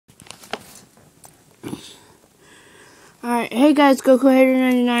Alright, hey guys,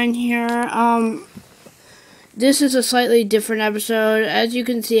 GokuHater99 here. This is a slightly different episode. As you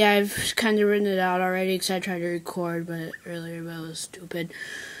can see, I've kind of written it out already because I tried to record earlier, but it was stupid.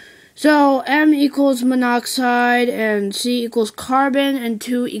 So, M equals monoxide, and C equals carbon, and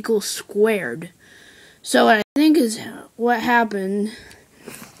 2 equals squared. So what I think is what happened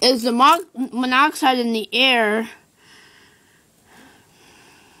is the monoxide in the air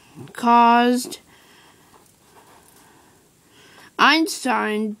caused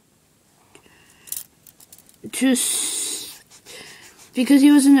Einstein because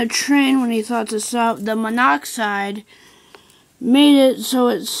he was in a train when he thought this up, the monoxide made it so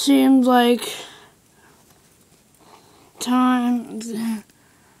it seemed like time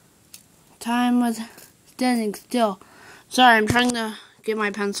was standing still. Sorry, I'm trying to get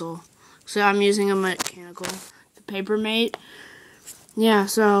my pencil. So I'm using a mechanical paper mate. Yeah,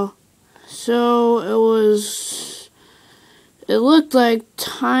 so it looked like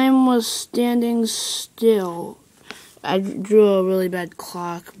time was standing still. I drew a really bad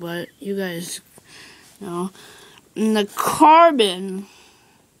clock, but you guys know. And the carbon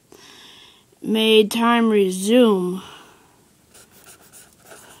made time resume.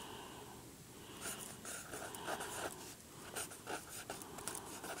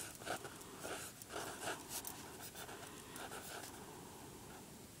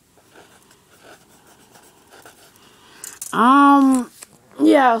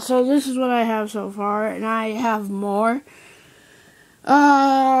 Yeah, so this is what I have so far, and I have more.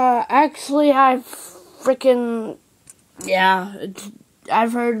 Actually, I've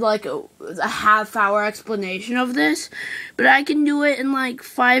heard like a half-hour explanation of this, but I can do it in like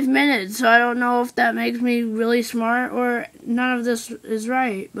 5 minutes, so I don't know if that makes me really smart or none of this is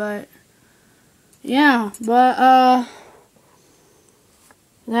right, but yeah,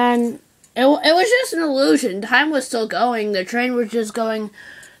 then it was just an illusion. Time was still going. The train was just going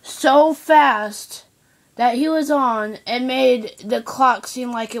so fast that he was on and made the clock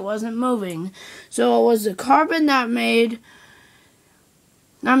seem like it wasn't moving. So it was the carbon that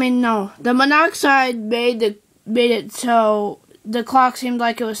the monoxide made it so the clock seemed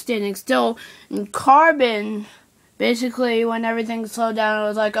like it was standing still. And carbon, basically, when everything slowed down, it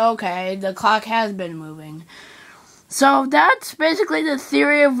was like, okay, the clock has been moving. So that's basically the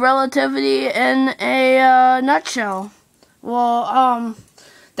theory of relativity in a nutshell. Well,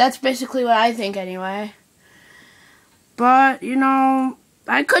 that's basically what I think anyway. But, you know,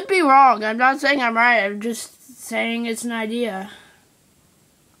 I could be wrong. I'm not saying I'm right. I'm just saying it's an idea.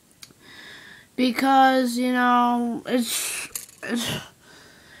 Because, you know, it's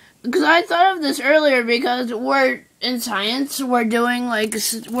because I thought of this earlier because we're in science, we're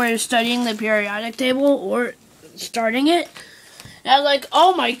studying the periodic table or starting it. And I was like,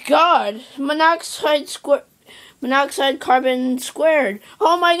 oh my god, monoxide, carbon squared.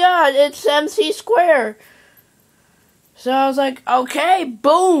 Oh my god, it's MC squared. So I was like, okay,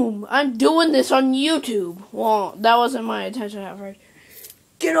 boom, I'm doing this on YouTube. Well, that wasn't my intention at first.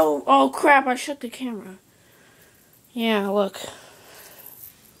 Oh crap, I shut the camera. Yeah, look.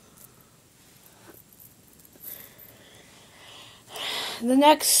 The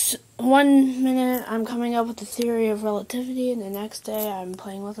next 1 minute, I'm coming up with the theory of relativity, and the next day, I'm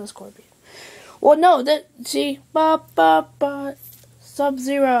playing with a scorpion. Well, no,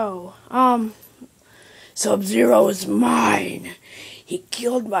 Sub-Zero. Sub-Zero is mine. He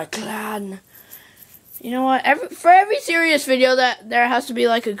killed my clan. You know what? For every serious video, there has to be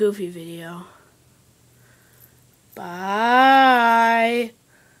like a goofy video. Bye.